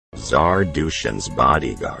Tsar Dušan's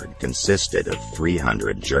bodyguard consisted of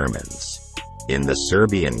 300 Germans. In the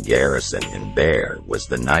Serbian garrison in Bar was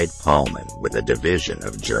the knight Palman with a division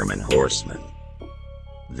of German horsemen.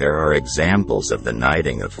 There are examples of the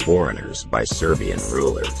knighting of foreigners by Serbian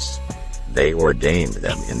rulers. They ordained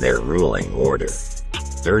them in their ruling order.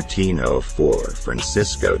 1304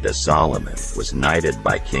 Francisco de Solomon was knighted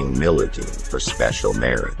by King Milutin for special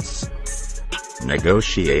merits.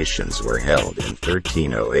 Negotiations were held in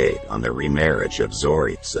 1308 on the remarriage of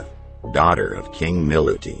Zorica, daughter of King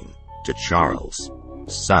Milutin, to Charles,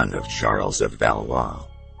 son of Charles of Valois.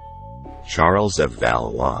 Charles of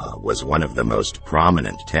Valois was one of the most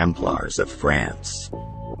prominent Templars of France.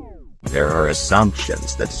 There are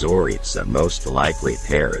assumptions that Zorica most likely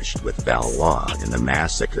perished with Valois in the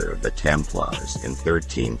massacre of the Templars in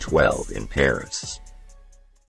 1312 in Paris.